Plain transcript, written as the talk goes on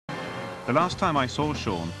The last time I saw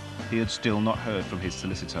Shaun, he had still not heard from his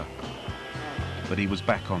solicitor. But he was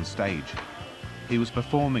back on stage. He was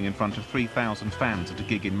performing in front of 3,000 fans at a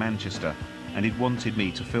gig in Manchester, and he'd wanted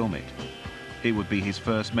me to film it. It would be his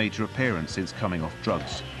first major appearance since coming off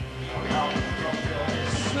drugs.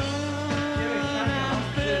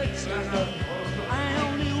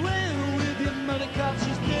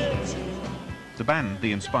 The band,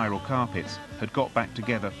 the Inspiral Carpets, had got back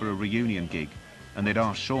together for a reunion gig, and they'd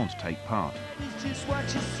asked Shaun to take part.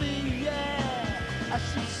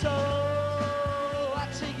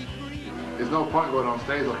 There's no point going on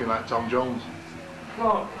stage looking like Tom Jones.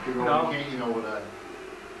 Well, no. Over there.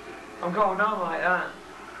 I'm going on like that.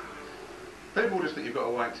 People just think you've got a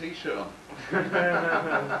white t-shirt on.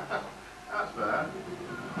 That's fair.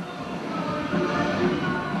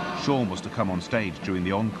 Shaun was to come on stage during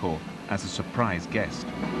the encore as a surprise guest.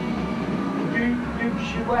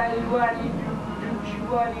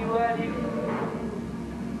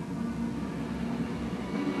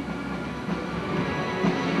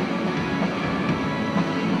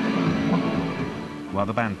 While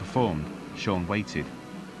the band performed, Shaun waited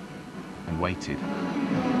and waited.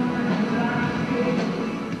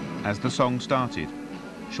 As the song started,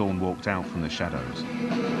 Shaun walked out from the shadows.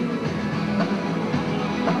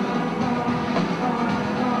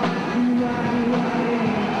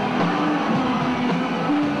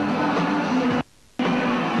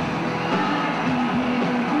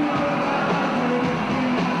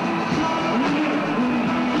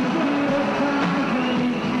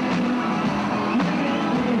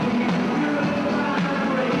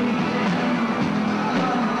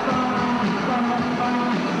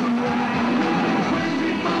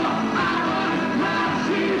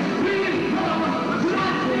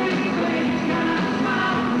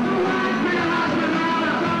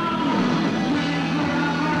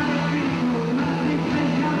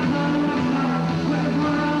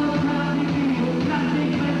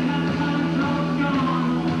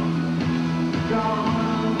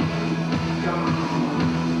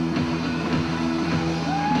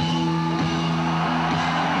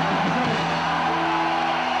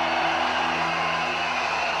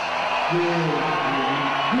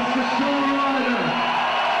 Mr. Shaun Ryder,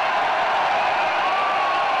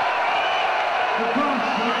 the boss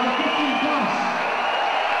of the 50 boss.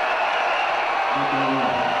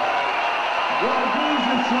 What is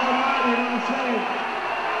this Shaun Ryder on stage?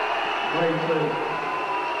 Wait, please.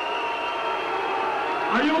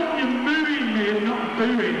 I hope you're mooing me and not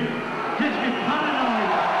booing. Gets me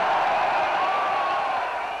paranoid.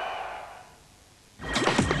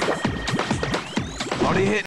 Body hit.